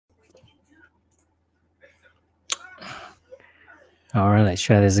All right, let's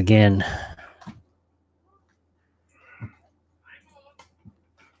try this again.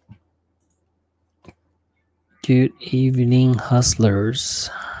 Good evening, hustlers.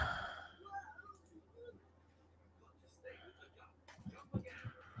 I'm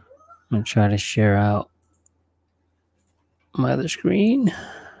gonna try to share out my other screen.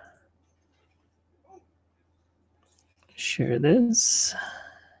 Share this.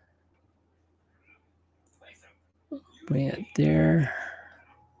 Bring it there.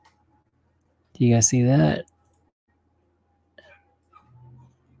 Do you guys see that?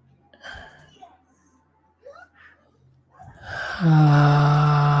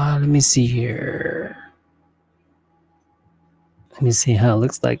 Let me see here. Let me see how it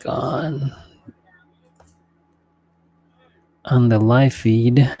looks like on the live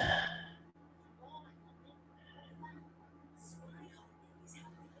feed.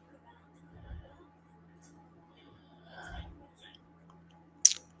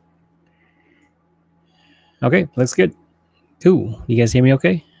 Okay, looks good. Cool. You guys hear me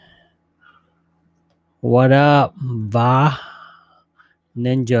okay? What up, Va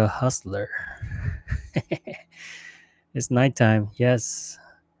Ninja Hustler? It's nighttime. Yes.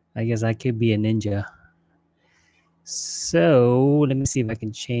 I guess I could be a ninja. So let me see if I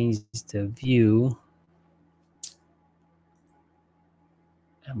can change the view.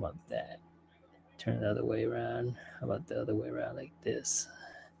 How about that? Turn it the other way around. How about the other way around like this?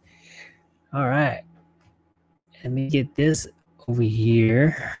 All right. Let me get this over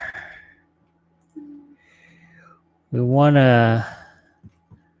here. We want to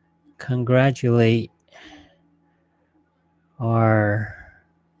congratulate our,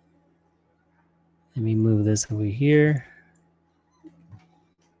 let me move this over here.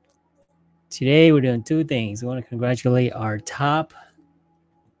 Today we're doing two things. We want to congratulate our top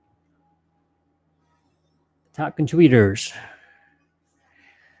contributors.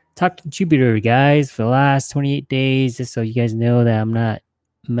 Top contributor, guys, for the last 28 days, just so you guys know that I'm not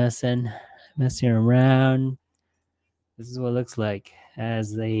messing around. This is what it looks like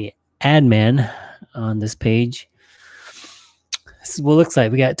as a admin on this page. This is what it looks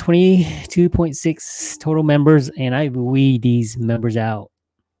like. We got 22.6 total members, and I weed these members out.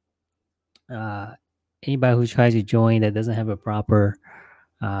 Anybody who tries to join that doesn't have a proper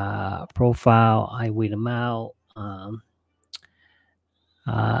profile, I weed them out.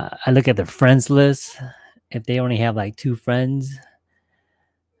 I look at the friends list. If they only have like 2 friends,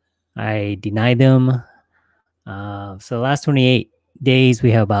 I deny them. So the last 28 days,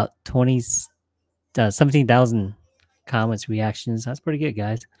 we have about 17,000 comments, reactions. That's pretty good,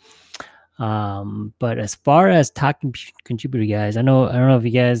 guys. But as far as top contributor, guys, I don't know if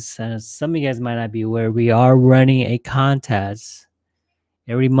you guys, some of you guys might not be aware, we are running a contest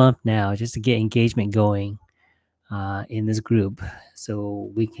every month now just to get engagement going in this group,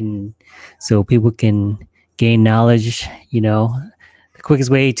 so people can gain knowledge. You know, the quickest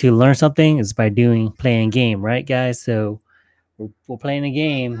way to learn something is by playing a game, right, guys? So we're playing a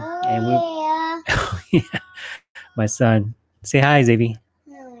game, and we yeah. My son, say hi, Xavier.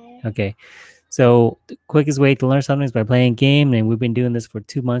 Okay, so the quickest way to learn something is by playing a game, and we've been doing this for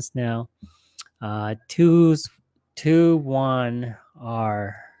 2 months now. 1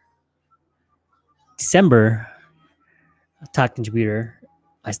 are December top contributor.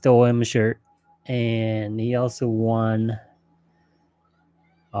 I stole him a shirt, and he also won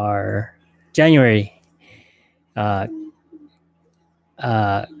our January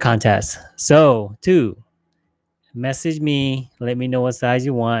contest. So 2, message me, let me know what size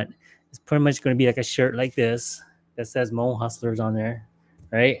you want. It's pretty much going to be like a shirt like this that says Mo Hustlers on there,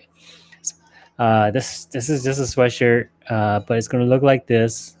 right? This is just a sweatshirt, but it's going to look like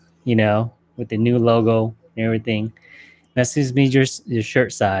this, you know, with the new logo and everything. Message me your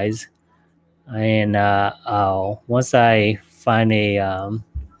shirt size, and once I find a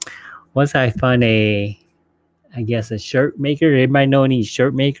I guess a shirt maker. Everybody know any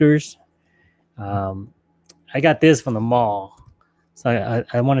shirt makers? I got this from the mall, so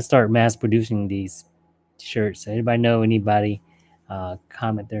I want to start mass producing these shirts. So anybody know anybody?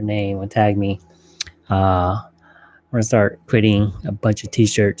 Comment their name and tag me. I'm gonna start creating a bunch of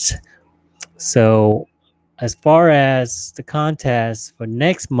t-shirts. So as far as the contest for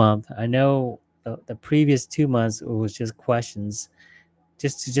next month, I know the previous 2 months it was just questions,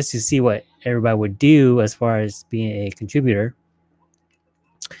 just to see what everybody would do as far as being a contributor.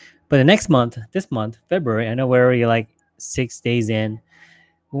 But the next month, this month, February, I know we're already like 6 days in.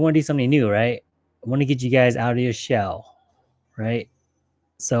 We want to do something new, right? I want to get you guys out of your shell, right?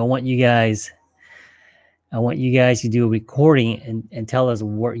 So I want you guys to do a recording and tell us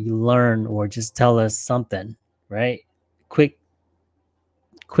what you learned, or just tell us something, right? Quick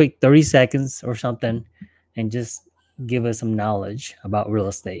quick 30 seconds or something and just give us some knowledge about real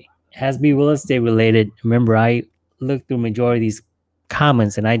estate. It has to be real estate related. Remember, I look through majority of these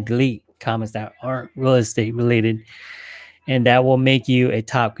comments and I delete comments that aren't real estate related, and that will make you a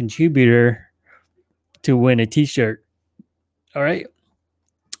top contributor to win a t-shirt. All right.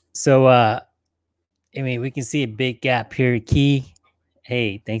 So I mean, we can see a big gap here. Key,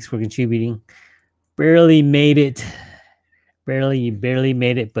 hey, thanks for contributing. Barely made it. Barely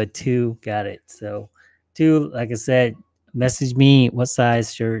made it, but 2 got it. So 2, like I said, message me what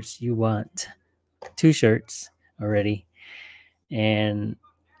size shirts you want. 2 shirts already, and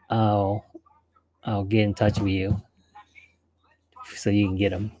I'll get in touch with you so you can get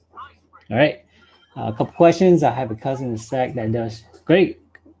them. All right. A couple questions. I have a cousin in SAC that does great.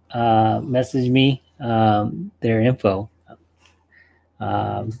 Message me their info.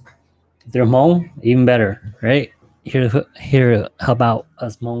 If they're Hmong, even better, right? Here help out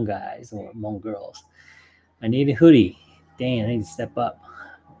us Hmong guys or Hmong girls. I need a hoodie. Dang, I need to step up.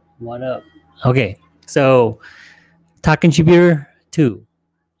 What up? Okay, so top contributor 2.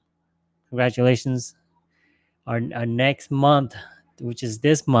 Congratulations. Our next month, which is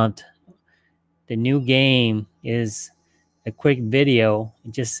this month, the new game is a quick video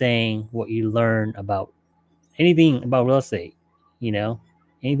just saying what you learn about anything about real estate, you know,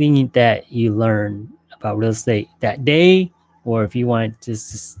 anything that you learn about real estate that day, or if you want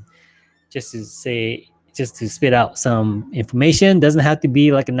just to spit out some information, doesn't have to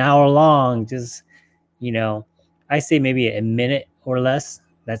be like an hour long. Just, you know, I say maybe a minute or less.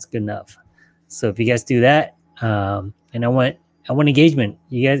 That's good enough. So if you guys do that, and I want engagement.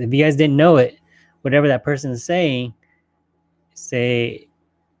 You guys, if you guys didn't know it, whatever that person is saying, say,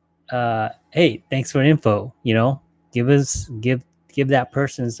 hey, thanks for the info. You know, give that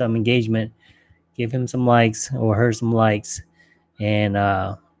person some engagement, give him some likes or her some likes, and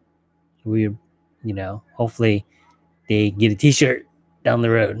we, you know, hopefully they get a t-shirt down the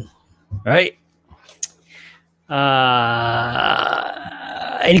road. All right.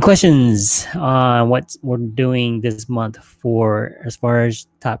 Any questions on what we're doing this month for as far as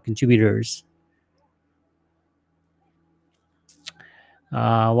top contributors?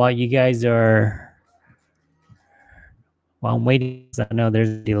 While you guys are, while I'm waiting, I know there's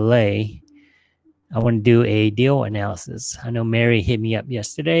a delay. I want to do a deal analysis. I know Mary hit me up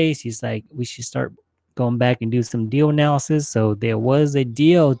yesterday. She's like, we should start going back and do some deal analysis. So there was a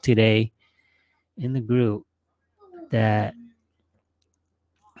deal today in the group that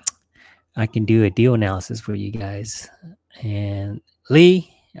I can do a deal analysis for you guys. And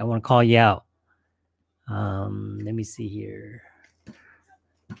Lee, I want to call you out. Let me see here.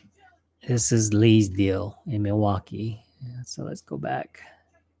 This is Lee's deal in Milwaukee. So let's go back.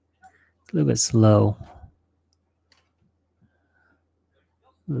 It's a little bit slow.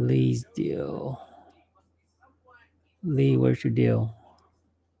 Lee's deal. Lee, where's your deal?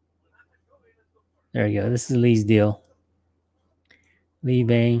 There you go. This is Lee's deal. Lee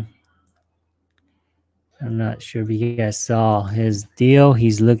Bang. I'm not sure if you guys saw his deal.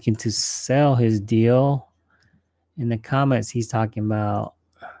 He's looking to sell his deal. In the comments, he's talking about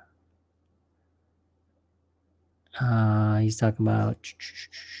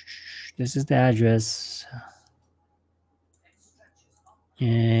this is the address,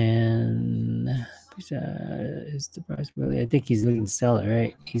 and is the price really? I think he's looking to sell it,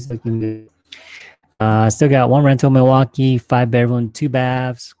 right? He's looking good. Still got 1 rental in Milwaukee, 5 bedroom, 2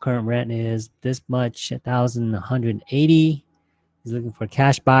 baths. Current rent is this much, $1,180. He's looking for a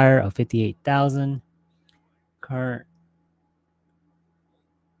cash buyer of $58,000.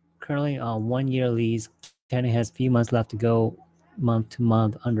 Currently on 1-year lease. Tenant has a few months left to go, month to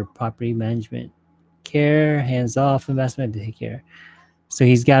month, under property management care, hands off investment to take care. So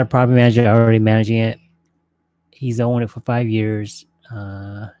he's got a property manager already managing it. He's owned it for 5 years.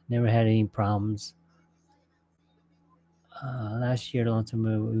 Never had any problems. Last year, long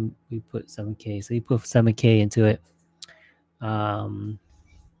term, we put $7K. So he put $7K into it.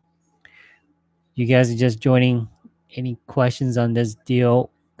 You guys are just joining. Any questions on this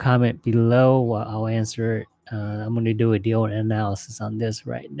deal? Comment below. I'll answer it. I'm going to do a deal analysis on this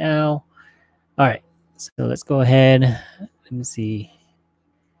right now. All right. So let's go ahead. Let me see.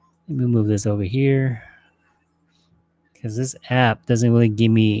 Let me move this over here, because this app doesn't really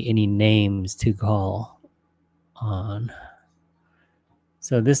give me any names to call on.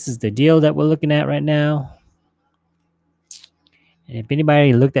 So this is the deal that we're looking at right now. And if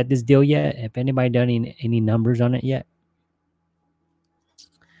anybody looked at this deal yet, if anybody done any numbers on it yet,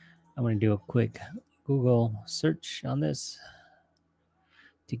 I'm going to do a quick Google search on this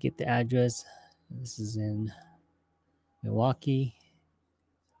to get the address. This is in Milwaukee.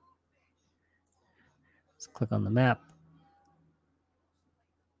 Let's click on the map.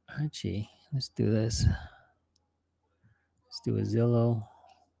 Actually, let's do this. Let's do a Zillow.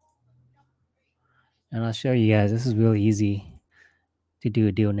 And I'll show you guys. This is really easy to do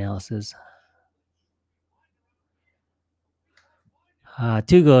a deal analysis.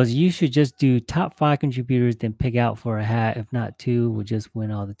 Two goes. You should just do top 5 contributors, then pick out for a hat. If not, 2 will just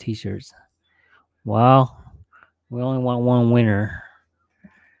win all the t-shirts. Well, we only want 1 winner.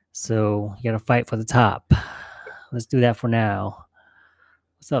 So you got to fight for the top. Let's do that for now.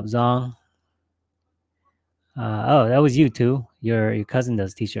 What's up, Xiong? Oh, that was you too. Your cousin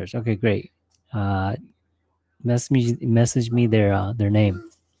does t-shirts. Okay, great. Message me their name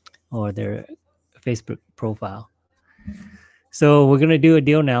or their Facebook profile. So we're gonna do a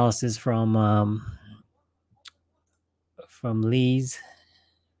deal analysis from Lee's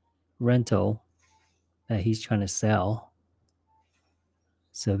rental that he's trying to sell.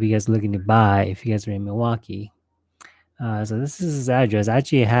 So if you guys are looking to buy, if you guys are in Milwaukee, so this is his address. I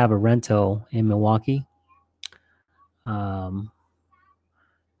actually have a rental in Milwaukee.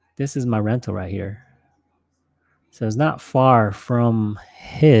 This is my rental right here. So it's not far from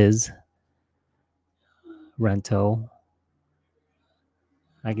his rental.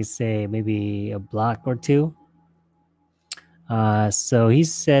 I could say maybe a block or 2. So he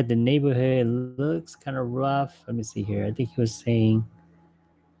said the neighborhood looks kind of rough. Let me see here. I think he was saying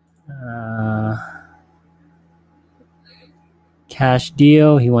cash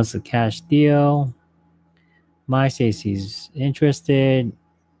deal. He wants a cash deal. My says he's interested.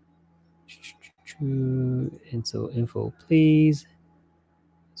 Info, please.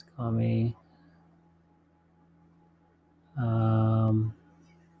 Let's call me.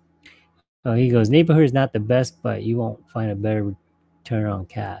 Oh, he goes, neighborhood is not the best, but you won't find a better return on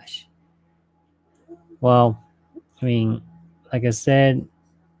cash. Well, I mean, like I said,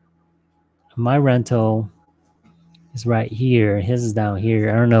 my rental is right here. His is down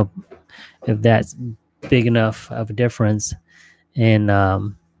here. I don't know if that's big enough of a difference in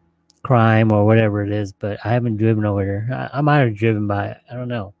crime or whatever it is, but I haven't driven over there. I might have driven by it. I don't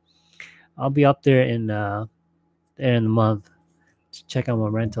know. I'll be up there in the month to check out my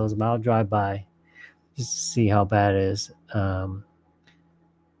rentals, but I'll drive by just to see how bad it is.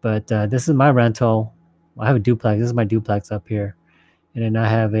 But this is my rental. I have a duplex. This is my duplex up here, and then I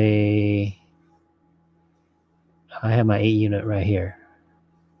have my 8 unit right here.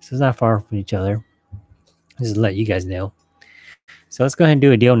 So it's not far from each other. Just to let you guys know. So let's go ahead and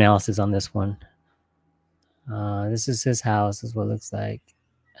do a deal analysis on this one. This is his house. This is what it looks like.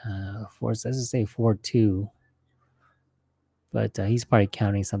 Let's just say 4.2. But he's probably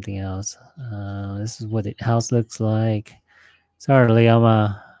counting something else. This is what the house looks like. Sorry, Lee,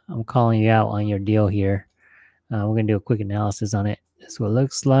 I'm calling you out on your deal here. We're gonna do a quick analysis on it. This is what it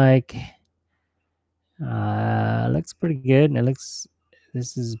looks like. Looks pretty good. And this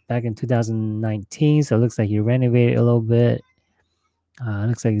is back in 2019, so it looks like you renovated a little bit.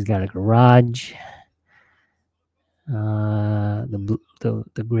 Looks like he's got a garage.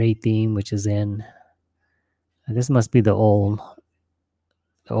 The gray theme, which is in. This must be the old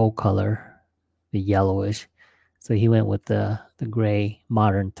color, the yellowish. So he went with the gray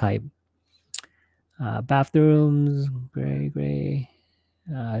modern type. Bathrooms, gray.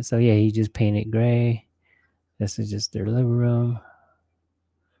 So yeah, he just painted gray. This is just their living room.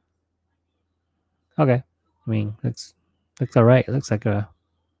 Okay, I mean looks all right. It looks like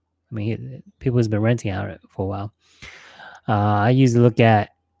people has been renting out it for a while. I usually look at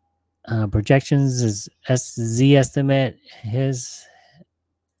projections is SZ estimate. He's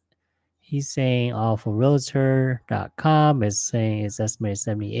saying off of realtor.com is saying it's estimated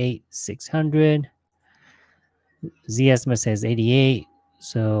 78,600. Z estimate says 88.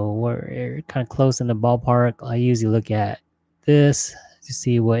 So we're kind of close in the ballpark. I usually look at this to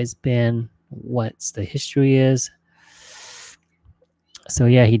see what it's been, what's the history is. So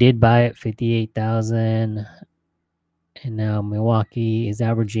yeah, he did buy it 58,000. And now Milwaukee is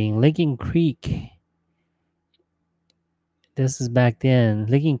averaging Lincoln Creek. This is back then.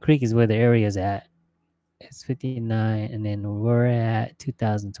 Lincoln Creek is where the area is at. It's 59, and then we're at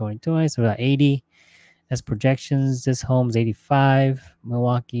 2022, so about 80. That's projections. This home's 85.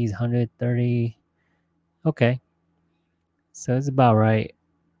 Milwaukee's 130. Okay, so it's about right.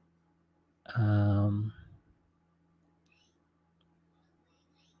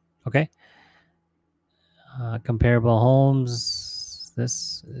 Okay. Comparable homes.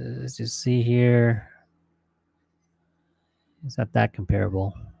 Let's just see here. It's not that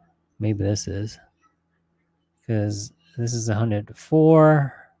comparable. Maybe this is. Because this is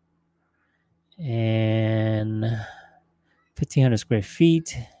 104 and 1,500 square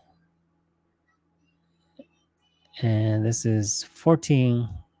feet. And this is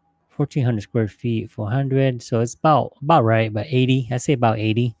 1,400 square feet, 400. So it's about right, about 80. I say about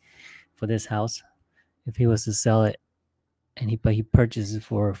 80 for this house. If he was to sell it, but he purchased it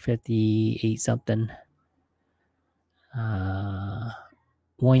for 58 something. 1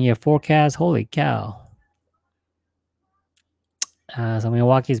 year forecast. Holy cow! So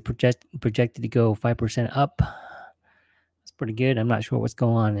Milwaukee is projected to go 5% up. That's pretty good. I'm not sure what's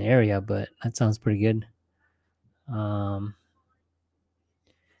going on in the area, but that sounds pretty good.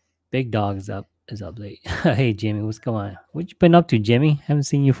 Big Dog is up late. Hey Jimmy, what's going on? What you been up to, Jimmy? Haven't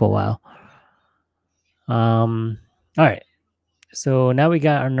seen you for a while. All right. So now we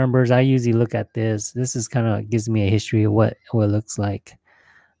got our numbers. I usually look at this. This is kind of gives me a history of what it looks like.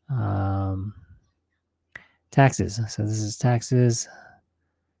 Taxes. So this is taxes.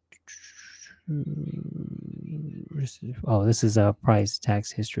 Oh, this is a price tax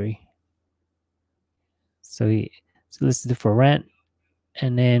history. So it's listed for rent,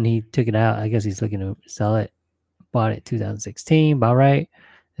 and then he took it out. I guess he's looking to sell it. Bought it 2016. About right.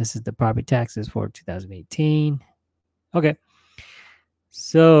 This is the property taxes for 2018. Okay.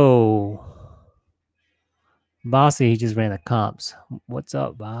 So Bossy, he just ran the comps. What's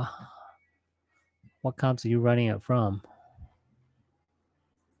up, Bob? What comps are you running it from?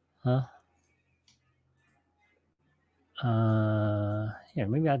 Huh? Here,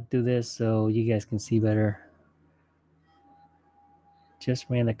 maybe I'll do this so you guys can see better. Just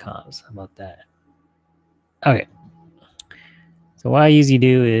ran the comps. How about that? Okay. So what I usually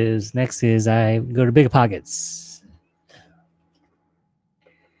do is next is I go to Bigger Pockets.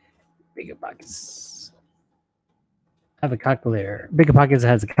 Bigger Pockets. I have a calculator. Bigger Pockets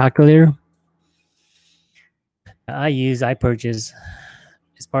has a calculator. I purchase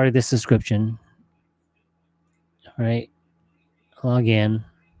as part of this subscription. All right. Log in.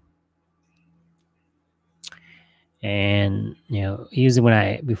 And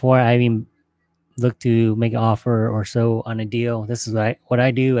usually before I even look to make an offer or so on a deal, this is what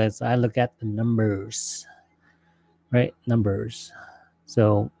I do is I look at the numbers. Right? Numbers.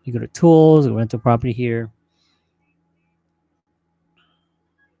 So you go to tools, rental property here.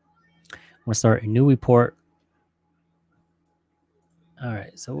 I'm gonna start a new report. All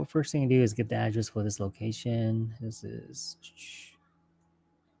right, so what first thing to do is get the address for this location. This is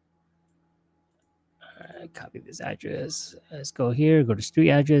copy this address. Let's go here, go to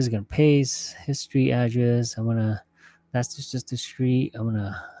street address, gonna paste his street address. That's just the street. I'm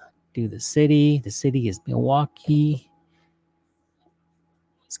gonna do the city. The city is Milwaukee,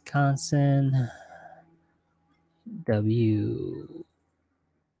 Wisconsin. W.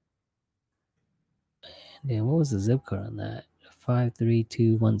 And then what was the zip code on that?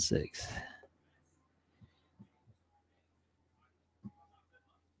 53216.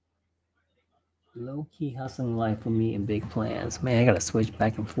 Low-key hustling life for me and big plans. Man, I gotta switch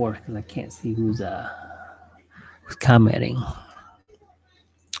back and forth because I can't see who's commenting. All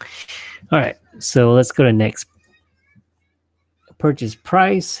right, so let's go to next. Purchase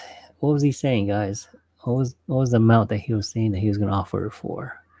price. What was he saying, guys? What was the amount that he was saying that he was gonna offer it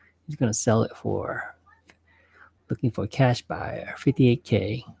for? He's gonna sell it for. Looking for a cash buyer,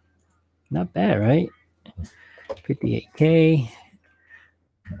 58K. Not bad, right? 58K.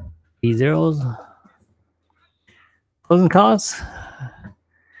 B zeros. Closing costs.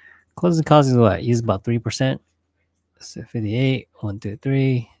 Closing costs is what? Use about 3%. So 58,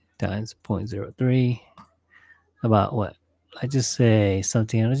 123 times 0.03. About what? I just say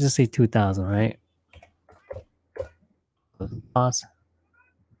something. Let's just say 2,000, right? Closing costs.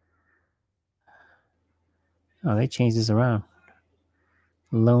 Oh, they changed this around.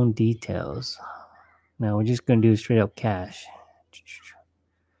 Loan details. Now we're just gonna do straight up cash.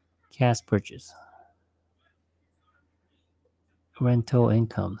 Cash purchase. Rental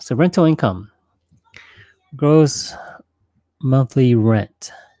income. So rental income. Gross monthly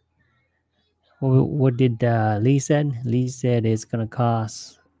rent. What did Lee said? Lee said it's gonna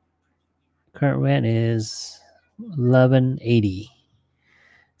cost. Current rent is $11.80.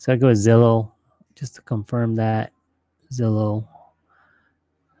 So I go with Zillow just to confirm that. Zillow.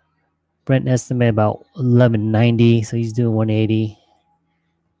 Rent estimate about $11.90. So he's doing $180.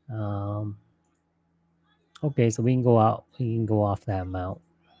 Okay, so we can go out. We can go off that amount.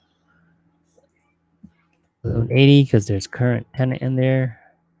 $11.80 because there's current tenant in there.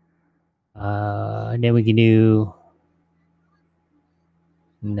 And then we can do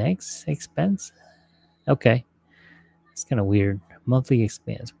next expense. Okay, it's kind of weird. Monthly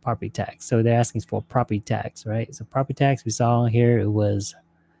expense, property tax. So they're asking for property tax, right? So property tax we saw here, it was.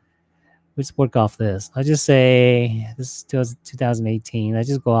 Let's work off this. I'll just say this is 2018. I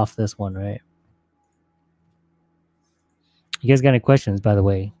just go off this one, right? You guys got any questions, by the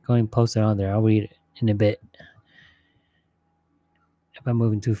way? Go and post it on there. I'll read it in a bit. If I'm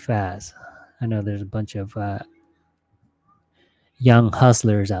moving too fast, I know there's a bunch of young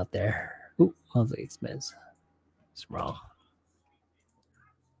hustlers out there. Ooh, monthly expense. It's wrong.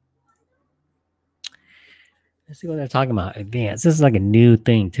 Let's see what they're talking about. Advance. This is like a new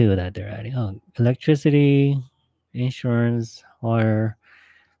thing too that they're adding. Oh, electricity, insurance, or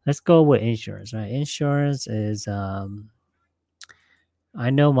let's go with insurance. Right, insurance is. I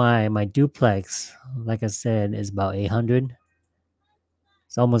know my duplex, like I said, is about 800.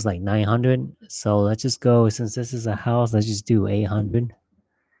 It's almost like 900. So let's just go. Since this is a house, let's just do 800.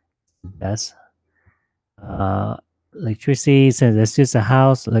 Yes. Uh, electricity. Since it's just a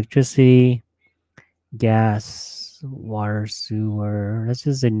house, electricity, gas, water, sewer. Let's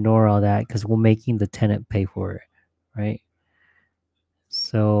just ignore all that because we're making the tenant pay for it, right?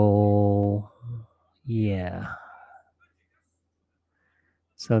 So, yeah.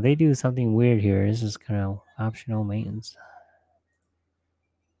 So they do something weird here. This is kind of optional maintenance.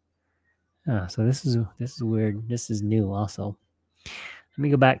 So this is weird. This is new also. Let me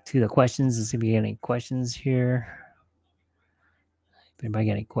go back to the questions and see if we get any questions here. If anybody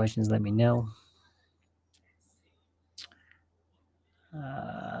got any questions, let me know.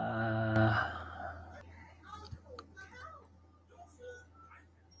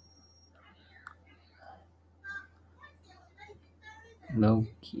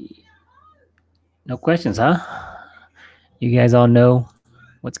 Milwaukee. No questions, huh? You guys all know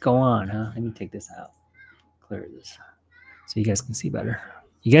what's going on, huh? Let me take this out. Clear this so you guys can see better.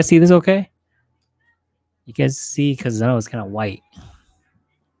 You guys see this okay? You guys see, because I know it's kind of white.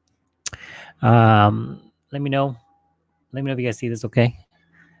 Let me know. Let me know if you guys see this okay.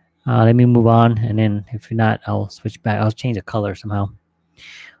 Let me move on, and then if you're not, I'll switch back. I'll change the color somehow.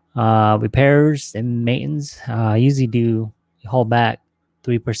 Repairs and maintenance. I usually do hold back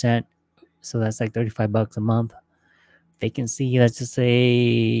 3%, so that's like $35 a month. Vacancy, let's just say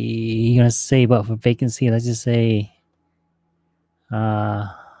you're gonna save up for vacancy. Let's just say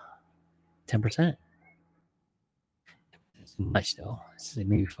 10%. It's too much though. Let's say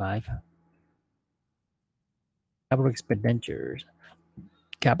maybe 5. Capital expenditures.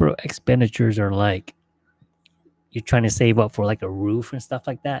 Capital expenditures are like you're trying to save up for like a roof and stuff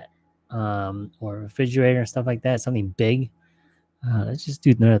like that, or a refrigerator and stuff like that. Something big. Let's just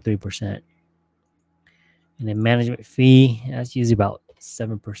do another 3%. And then management fee, that's usually about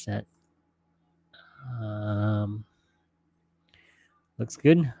 7%. Looks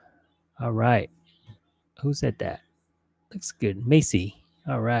good. All right. Who said that? Looks good. Macy.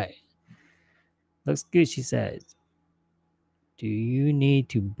 All right. Looks good, she says. Do you need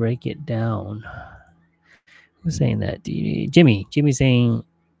to break it down? Who's saying that? Jimmy. Jimmy saying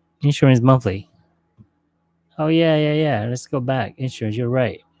insurance monthly. Oh, yeah. Let's go back. Insurance, you're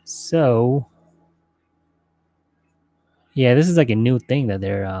right. So, yeah, this is like a new thing that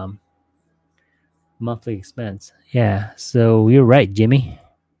they're monthly expense. Yeah, so you're right, Jimmy.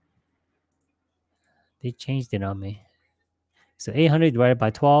 They changed it on me. So 800 divided by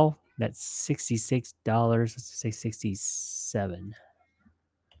 12, that's $66. Let's say 67.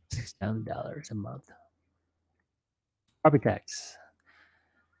 $67 a month. Property tax.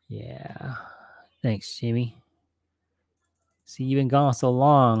 Yeah. Thanks, Jimmy. See, you've been gone so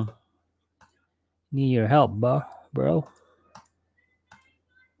long. Need your help, bro.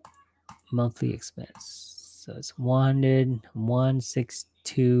 Monthly expense. So it's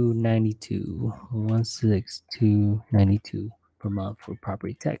 162.92. 162.92 per month for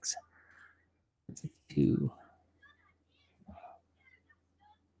property tax. 2.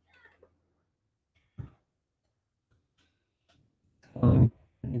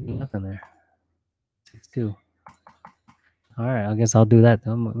 Nothing there. 62. All right, I guess I'll do that.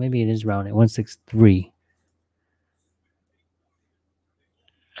 Maybe it is rounded. 163.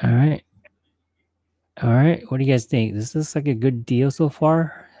 All right. All right. What do you guys think? This looks like a good deal so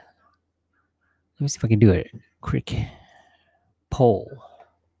far. Let me see if I can do it. Quick poll.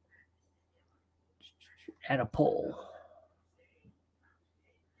 Add a poll.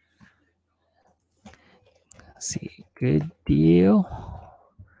 Let's see. Good deal.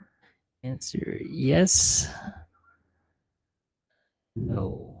 Answer yes.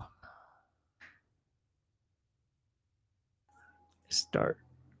 No. Start.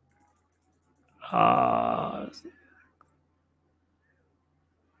 How's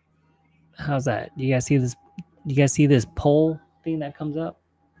that? Do you guys see this? Do you guys see this poll thing that comes up?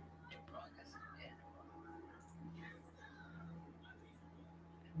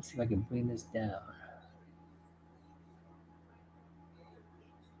 Let's see if I can bring this down.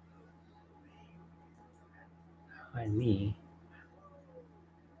 Find me.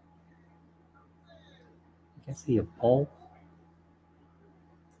 I see a poll.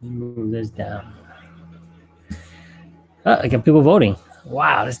 Let me move this down. Oh, I got people voting.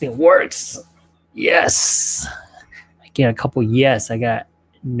 Wow, this thing works. Yes. I get a couple yes. I got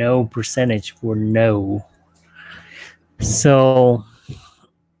no percentage for no. So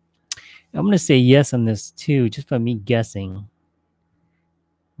I'm going to say yes on this too, just by me guessing.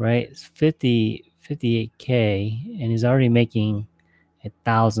 Right? It's 58K, and he's already making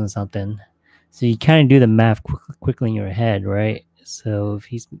 1,000 something. So you kind of do the math quickly in your head, right? So if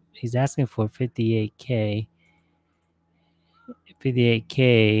he's asking for 58K,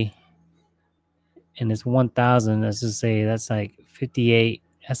 and it's 1,000, let's just say that's like 58.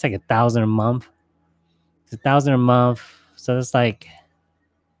 That's like 1,000 a month. It's 1,000 a month. So that's like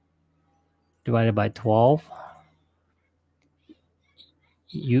divided by 12.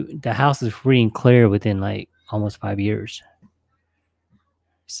 The house is free and clear within like almost 5 years.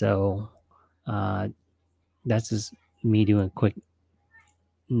 So that's just me doing a quick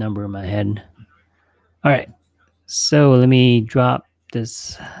number in my head. All right. So let me drop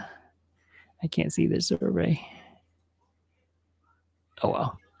this. I can't see this survey. Oh,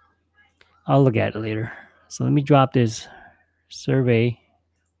 well. I'll look at it later. So let me drop this survey.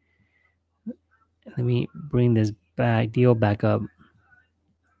 Let me bring this deal back up.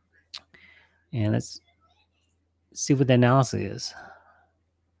 And let's see what the analysis is.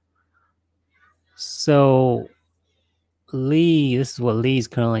 So Lee, this is what Lee's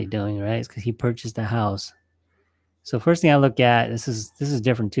currently doing, right? It's because he purchased a house. So first thing I look at, this is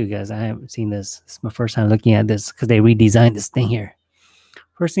different too, guys. I haven't seen this. It's my first time looking at this because they redesigned this thing here.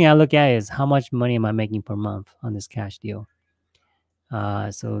 First thing I look at is how much money am I making per month on this cash deal.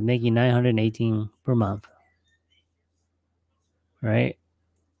 So making $918 per month, right?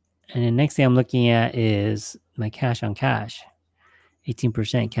 And the next thing I'm looking at is my cash on cash,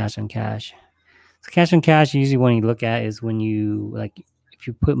 18% cash on cash. So cash on cash, usually when you look at is when you like, if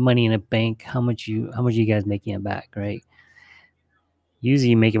you put money in a bank, how much you guys making it back, right? Usually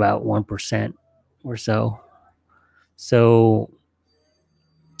you make about 1% or so. So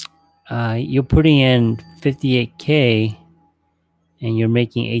you're putting in 58K and you're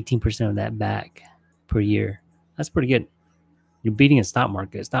making 18% of that back per year. That's pretty good. You're beating a stock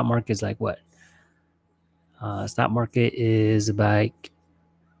market. Stock market is like what? Stock market is about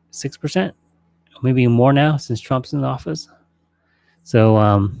 6%, maybe more now since Trump's in office.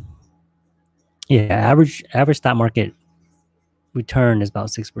 So yeah, average stock market return is about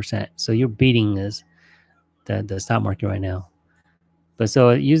 6%. So you're beating the stock market right now. But so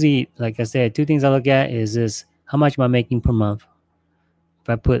usually, like I said, two things I look at is this: how much am I making per month? If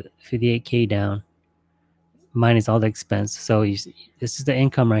I put 58K down, minus all the expense. So this is the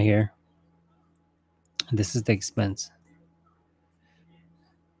income right here. And this is the expense.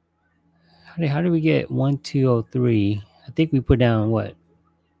 How do we get 1203? I think we put down what?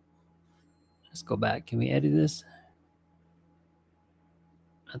 Let's go back. Can we edit this?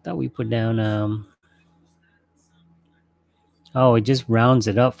 I thought we put down oh, it just rounds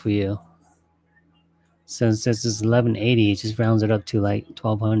it up for you. Since this is 1180, it just rounds it up to like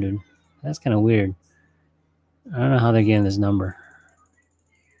 1200. That's kind of weird. I don't know how they're getting this number,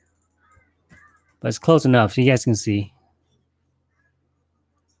 but it's close enough so you guys can see.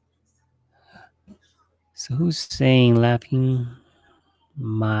 So who's saying laughing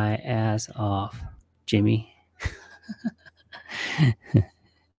my ass off? Jimmy.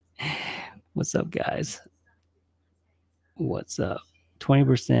 What's up, guys? What's up?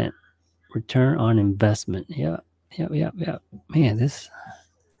 20% return on investment. Yep. Man, I'm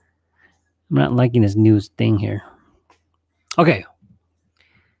not liking this new thing here. Okay.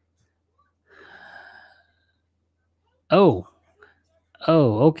 Oh,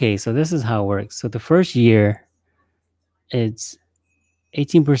 okay. So this is how it works. So the first year, it's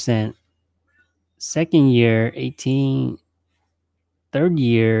 18%. Second year, 18. Third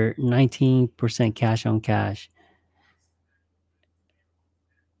year, 19% cash on cash.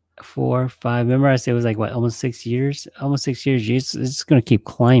 4, 5. Remember I said it was like what, almost 6 years? Almost 6 years. It's just going to keep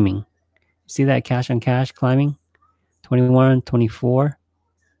climbing. See that cash on cash climbing? 21, 24.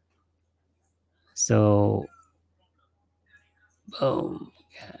 So, boom.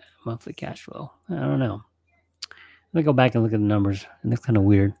 Monthly cash flow. I don't know. Let me go back and look at the numbers. It looks kind of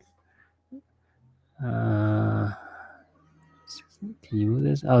weird. Can you move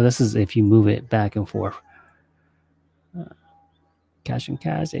this? Oh, this is if you move it back and forth. Cash and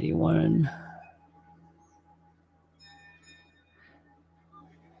cash, 81.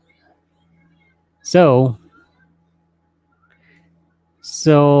 So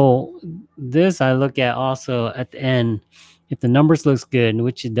this I look at also at the end if the numbers looks good,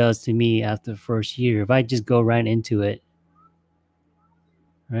 which it does to me after the first year, if I just go right into it,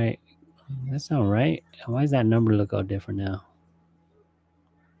 right? That's not right. Why does that number look all different now?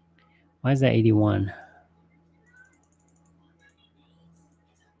 Why is that 81?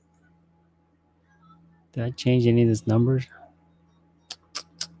 Did I change any of these numbers?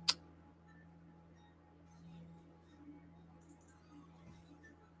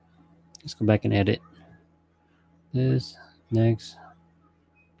 Let's go back and edit this. Next,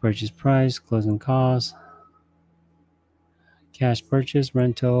 purchase price, closing costs, cash purchase,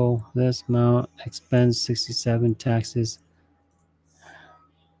 rental, this amount, expense 67, taxes.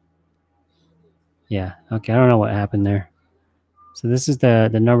 Yeah, okay, I don't know what happened there. So this is the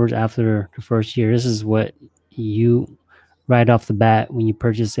numbers after the first year. This is what you, right off the bat, when you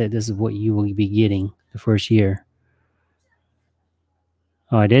purchase it, this is what you will be getting the first year.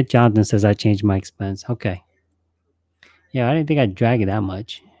 Oh, I did? Jonathan says I changed my expense. Okay. Yeah, I didn't think I'd drag it that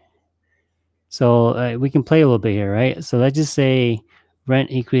much. So we can play a little bit here, right? So let's just say rent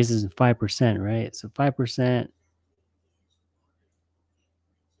increases 5%, right? So 5%.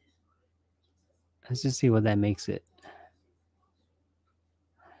 Let's just see what that makes it.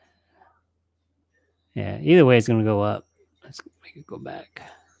 Yeah, either way, it's going to go up. Let's make it go back.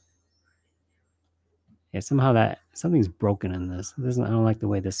 Yeah, somehow that something's broken in this. I don't like the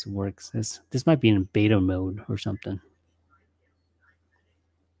way this works. This might be in beta mode or something.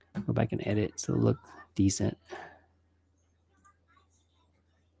 Go back and edit so it look decent.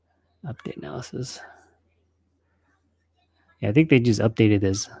 Update analysis. Yeah, I think they just updated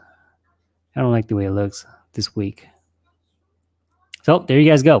this. I don't like the way it looks this week. So there you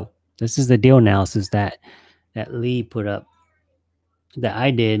guys go. This is the deal analysis that Lee put up, that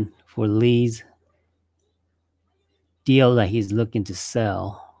I did for Lee's deal that he's looking to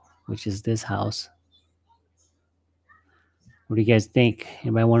sell, which is this house. What do you guys think?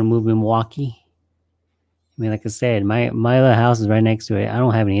 Anybody want to move in Milwaukee? I mean, like I said, my other house is right next to it. I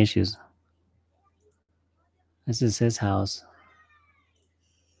don't have any issues. This is his house.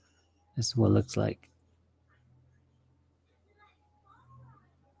 This is what it looks like.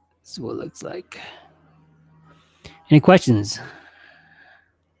 This is what it looks like. Any questions?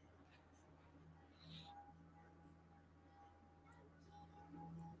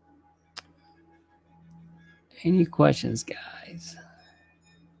 Any questions, guys?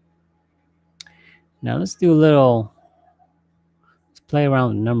 Now let's do a little. Let's play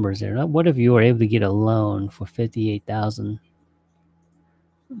around with numbers here. What if you were able to get a loan for $58,000?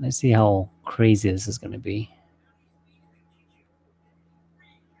 Let's see how crazy this is going to be.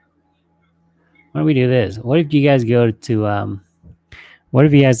 Why don't we do this? What if you guys go to what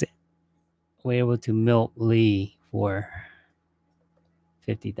if you guys were able to milk Lee for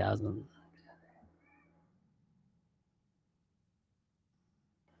 $50,000?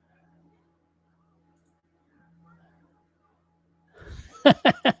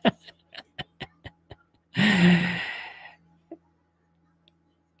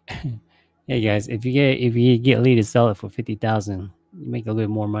 Yeah, guys, if you get Lee to sell it for $50,000, you make a little bit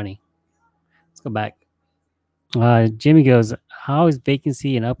more money. Let's go back. Jimmy goes, how is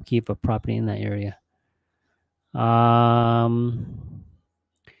vacancy and upkeep of property in that area?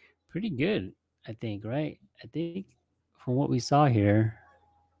 Pretty good, I think, right? I think from what we saw here,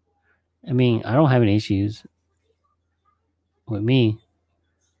 I mean, I don't have any issues with me.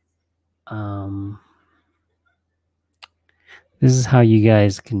 This is how you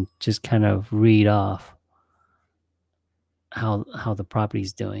guys can just kind of read off how the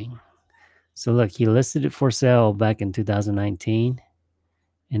property's doing. So look, he listed it for sale back in 2019,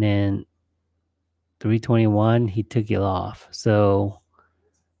 and then 321 he took it off. So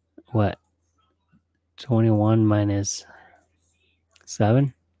what? 21 minus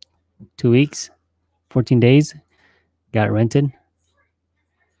 7, 2 weeks, 14 days, got it rented.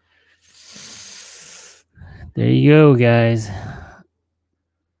 There you go, guys.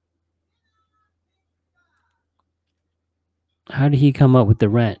 How did he come up with the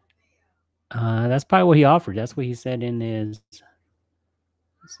rent? That's probably what he offered. That's what he said in his.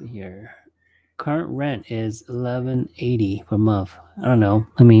 Let's see here. Current rent is $11.80 per month. I don't know.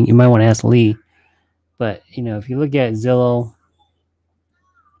 I mean, you might want to ask Lee, but if you look at Zillow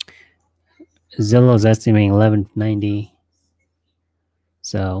is estimating $11.90.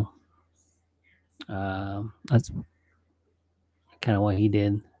 So that's kind of what he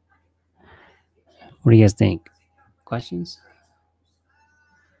did. What do you guys think? Questions?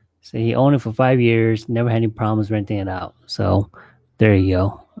 So he owned it for 5 years, never had any problems renting it out. So there you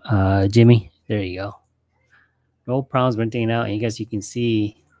go. Jimmy, there you go. No problems renting it out. And you guys, you can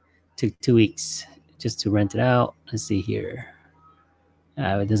see, it took 2 weeks just to rent it out. Let's see here.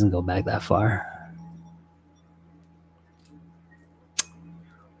 It doesn't go back that far.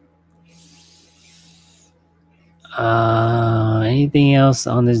 Anything else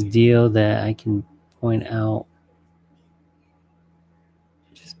on this deal that I can point out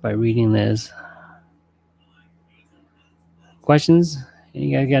just by reading this? Questions?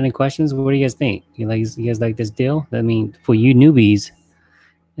 You guys got any questions? What do you guys think? You guys like this deal? I mean, for you newbies,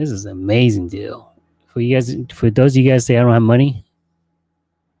 this is an amazing deal. For you guys, for those of you guys say I don't have money,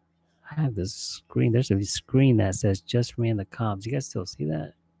 I have this screen. There's a screen that says just ran the comps. You guys still see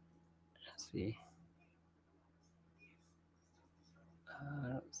that? Let's see.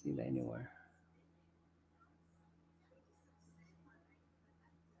 I don't see that anywhere.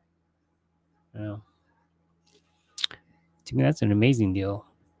 No. To me, that's an amazing deal.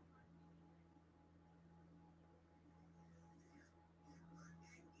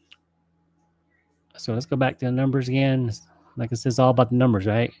 So let's go back to the numbers again. Like I said, it's all about the numbers,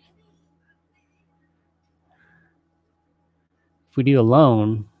 right? If we do a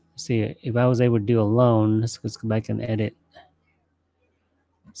loan, see if I was able to do a loan, let's go back and edit.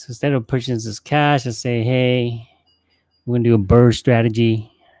 So instead of pushing this cash, let's say, hey, we're gonna do a bird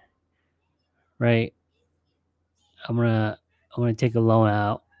strategy, right? I'm gonna take a loan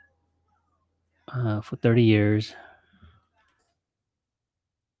out for 30 years.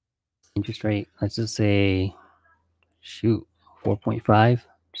 Interest rate, let's just say, shoot, 4.5.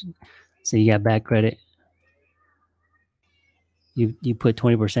 So you got bad credit. You put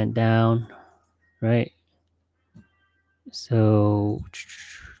 20% down, right? So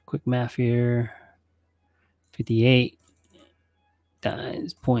quick math here. 58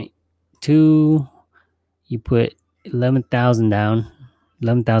 times 0.2. You put 11,000 down,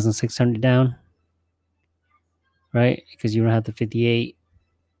 11,600 down, right? Because you don't have the 58.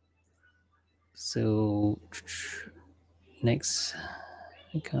 So next,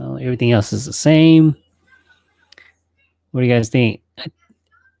 everything else is the same. What do you guys think?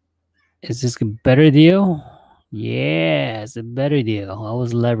 Is this a better deal? Yeah, it's a better deal.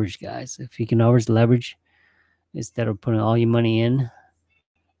 Always leverage, guys. If you can always leverage instead of putting all your money in,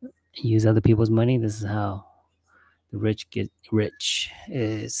 use other people's money. This is how the rich get rich,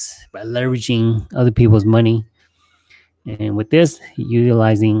 is by leveraging other people's money. And with this,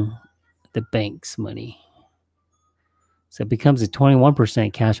 utilizing the bank's money. So it becomes a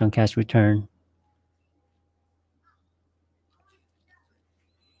 21% cash on cash return.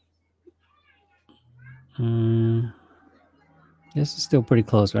 This is still pretty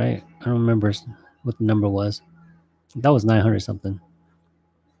close, right? I don't remember what the number was. That was 900 something.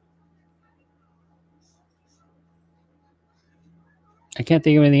 I can't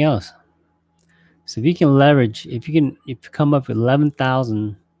think of anything else. So if you can leverage, if you come up with 11,000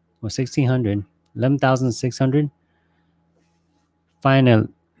 or 1,600, 11,600, find a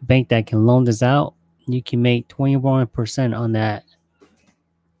bank that can loan this out, you can make 21%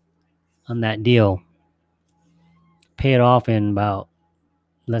 on that deal. Pay it off in about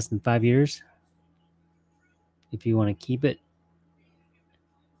less than 5 years if you want to keep it.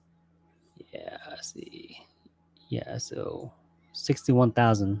 Yeah, see. Yeah, so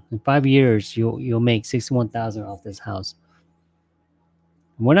 61,000 in 5 years. You'll make 61,000 off this house.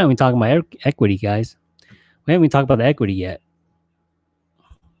 We're not even talking about equity, guys. We haven't even talked about the equity yet.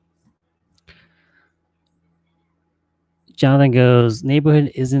 Jonathan goes,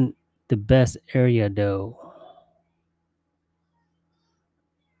 neighborhood isn't the best area though.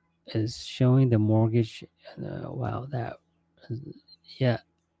 Is showing the mortgage. Wow, that. Yeah.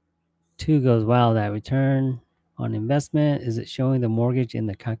 2 goes, wow, that return on investment. Is it showing the mortgage in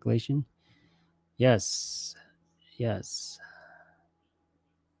the calculation? Yes. Yes.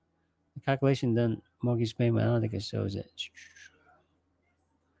 The calculation done mortgage payment. I don't think it shows it.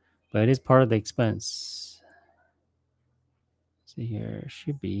 But it is part of the expense. See here,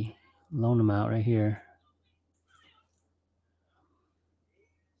 should be loan amount right here.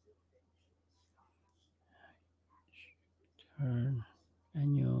 Turn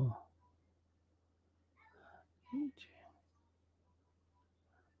annual. Does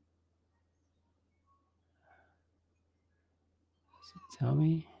it tell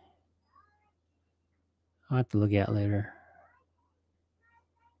me? I'll have to look at it later.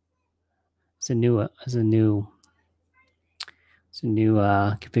 It's a new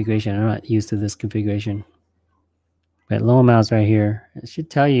configuration. I'm not used to this configuration. But loan amounts right here. It should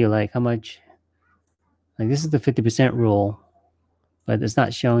tell you like how much. Like this is the 50% rule, but it's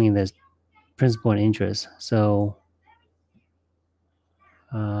not showing this principal and interest. So,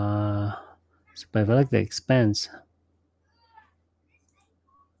 but if I look at the expense,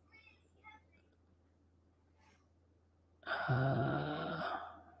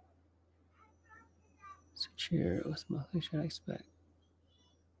 Switch here. What's monthly should I expect?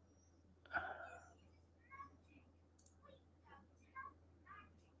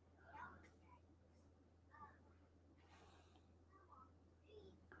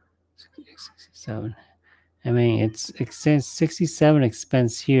 $67. I mean, it's 67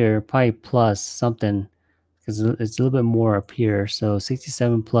 expense here, probably plus something because it's a little bit more up here. So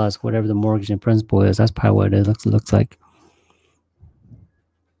 67 plus whatever the mortgage and principal is. That's probably what it looks like.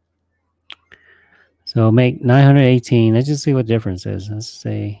 So make 918. Let's just see what the difference is. Let's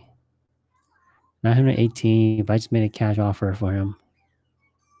say 918. If I just made a cash offer for him,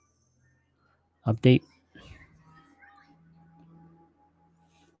 update.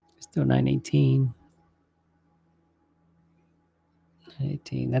 Still 918.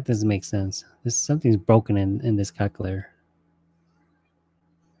 918. That doesn't make sense. Something's broken in this calculator.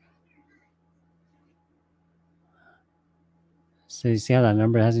 So you see how that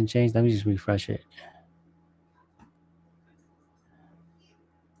number hasn't changed? Let me just refresh it.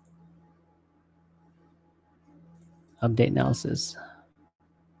 Update analysis.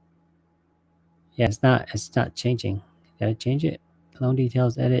 Yeah, it's not changing. Gotta change it. Loan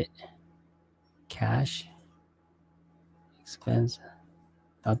details, edit, cash, expense,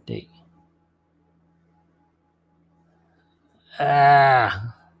 update.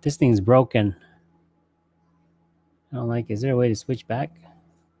 This thing's broken. I don't like it. Is there a way to switch back?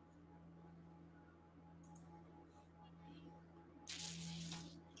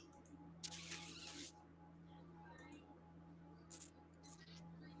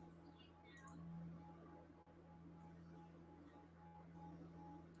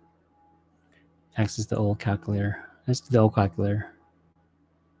 Access the old calculator. Let's do the old calculator.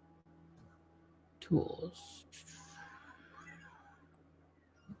 Tools.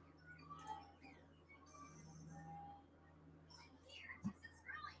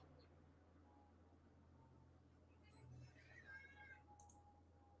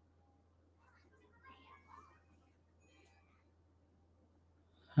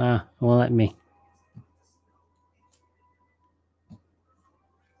 It won't let me.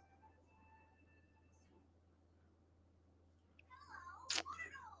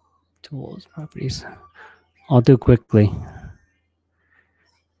 Tools, properties. I'll do it quickly.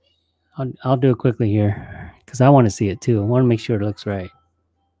 I'll do it quickly here because I want to see it too. I want to make sure it looks right.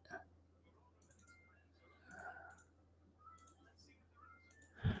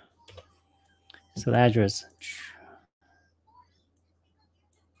 So the address.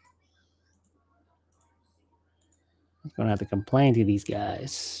 I'm gonna have to complain to these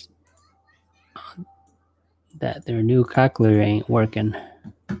guys that their new calculator ain't working.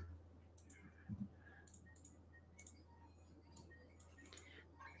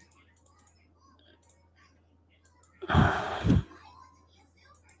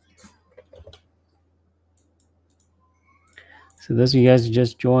 So those of you guys who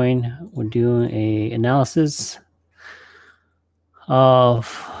just joined, we're doing a analysis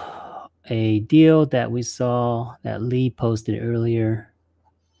of a deal that we saw that Lee posted earlier.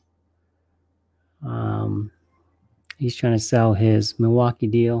 He's trying to sell his Milwaukee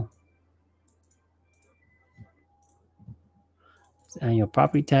deal. It's annual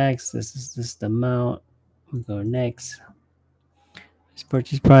property tax. This is the amount. We go next. His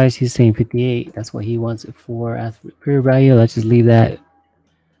purchase price, he's saying 58. That's what he wants it for. After fair value, let's just leave that.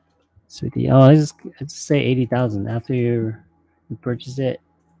 So let's say 80,000. After you purchase it,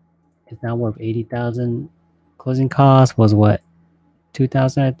 it's now worth 80,000. Closing cost was what?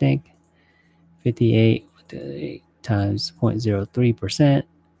 2,000, I think. 58 times 0.03%.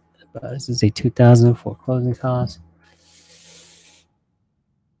 Let's just say 2,000 for closing costs.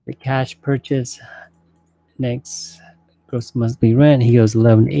 The cash purchase. Next, gross monthly rent. He goes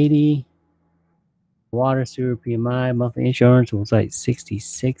 1180. Water, sewer, PMI, monthly insurance was like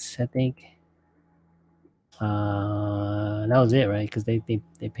 66, I think. That was it, right? Because they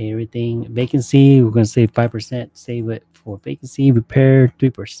pay everything. Vacancy, we're gonna save 5%. Save it for vacancy. Repair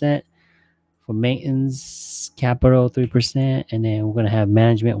 3%. For maintenance, capital 3%, and then we're gonna have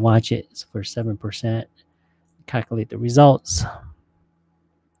management watch it for 7%. Calculate the results.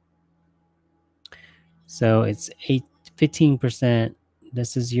 So it's 15%.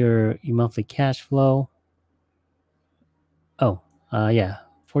 This is your monthly cash flow. Oh, yeah,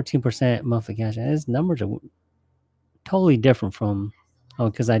 14% monthly cash. These numbers are totally different from. Oh,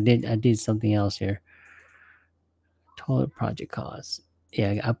 because I did something else here. Total project costs.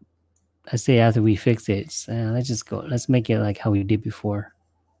 Yeah, I say after we fix it, let's just go. Let's make it like how we did before.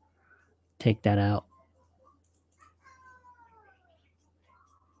 Take that out.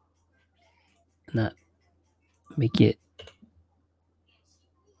 Not make it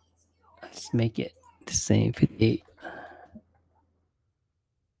Let's make it the same. 58.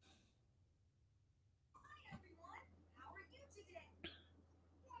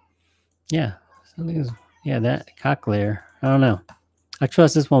 Yeah. Something is, yeah, that calculator. I don't know. I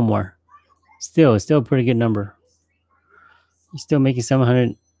trust this one more. It's still a pretty good number. You're still making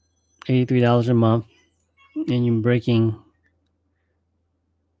 $783 a month, and you're breaking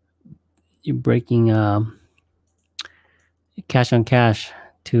cash on cash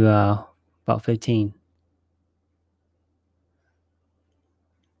to about 15.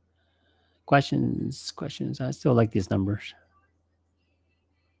 Questions. I still like these numbers.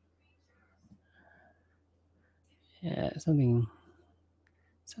 Yeah, something's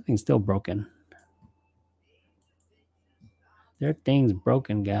still broken. There are things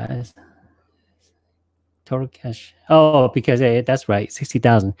broken, guys. Total cash. Oh, because hey, that's right,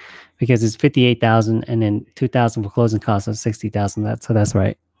 60,000. Because it's 58,000, and then 2,000 for closing costs of 60,000. That's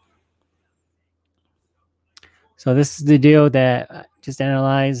right. So this is the deal that I just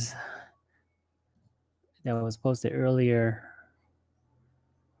analyzed that was posted earlier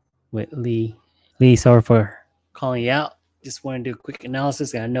with Lee. Lee, sorry for calling you out. Just want to do a quick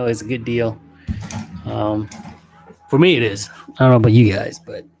analysis. I know it's a good deal. For me, it is. I don't know about you guys,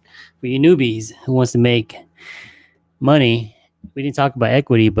 but for you newbies who wants to make money, we didn't talk about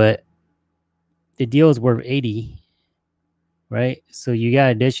equity, but the deal is worth 80, right? So you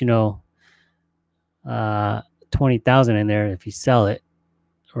got additional 20,000 in there if you sell it,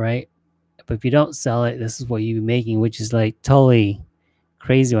 right? But if you don't sell it, this is what you're making, which is like totally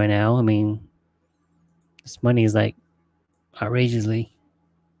crazy right now. I mean, this money is like outrageously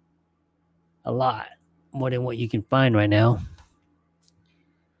a lot more than what you can find right now.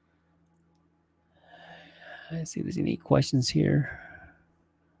 Let's see if there's any questions here.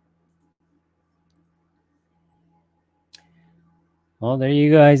 Well, there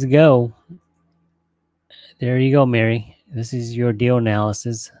you guys go. There you go, Mary. This is your deal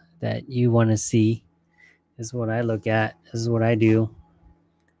analysis that you want to see. This is what I look at. This is what I do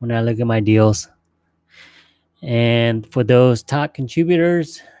when I look at my deals. And for those top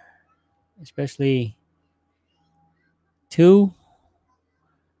contributors, especially two,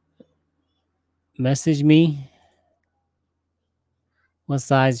 message me what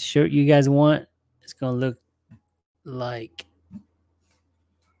size shirt you guys want. It's going to look like,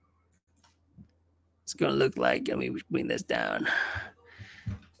 let me bring this down.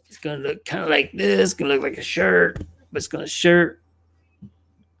 It's going to look kind of like this. It's going to look like a shirt, but it's going to shirt.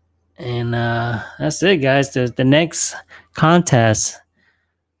 And that's it, guys. The next contest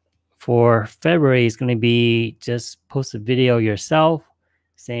for February is going to be just post a video yourself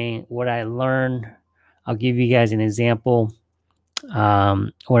saying what I learned. I'll give you guys an example.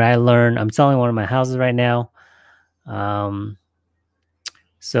 What I learned. I'm selling one of my houses right now.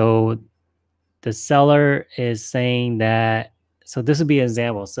 So the seller is saying that. So this would be an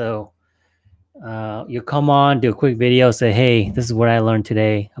example. So you come on, do a quick video, say, hey, this is what I learned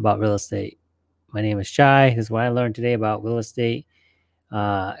today about real estate. My name is Shai. This is what I learned today about real estate.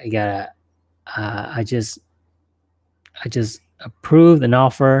 I just approved an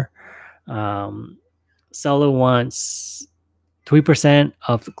offer. Seller wants 3%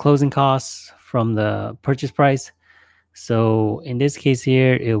 of the closing costs from the purchase price. So in this case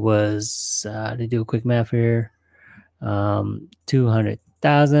here, it was to do a quick math here,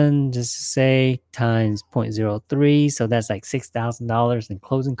 200,000 just to say times 0.03. So that's like $6,000 in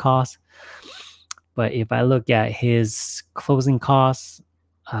closing costs. But if I look at his closing costs,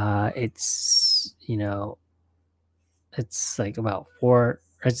 it's it's like about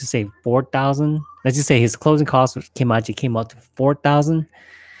let's just say 4,000. Let's just say his closing costs came out to 4,000.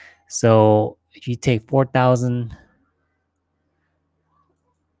 So if you take 4,000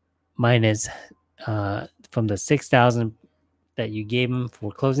 minus from the 6,000 that you gave him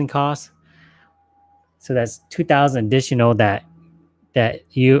for closing costs, so that's 2,000 additional that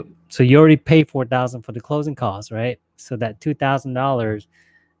you already paid 4,000 for the closing costs, right? So that $2,000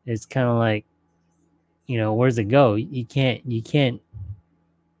 is kind of like, where's it go? You can't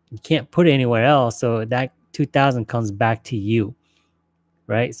put it anywhere else. So that 2,000 comes back to you,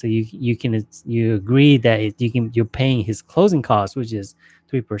 right? So you agree that you're paying his closing costs, which is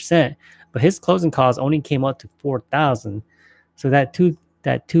 3%, but his closing costs only came up to 4,000. So that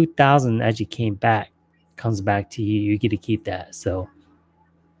 2,000 actually comes back to you. You get to keep that. So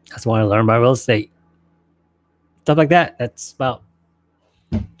that's what I learned about real estate. Stuff like that. That's about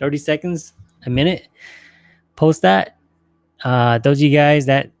 30 seconds, a minute. Post that. Those of you guys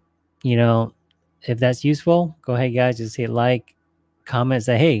that, if that's useful, go ahead, guys. Just hit like, comment,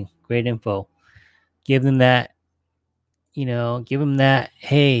 say, hey, great info. Give them that give them that,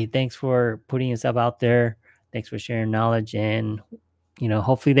 hey, thanks for putting yourself out there. Thanks for sharing knowledge. And,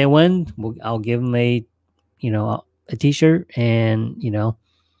 hopefully they win. I'll give them a t-shirt, and,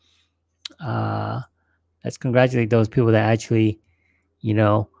 uh, let's congratulate those people that actually, you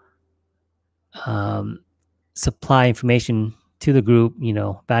know, um, supply information to the group,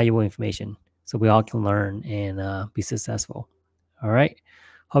 valuable information, so we all can learn and be successful. All right.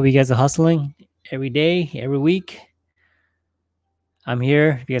 Hope you guys are hustling every day, every week. I'm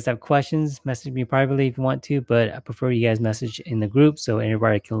here. If you guys have questions, message me privately if you want to, but I prefer you guys message in the group so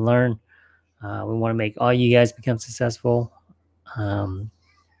everybody can learn. We want to make all you guys become successful.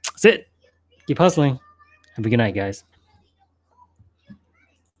 That's it. Keep hustling. Have a good night, guys.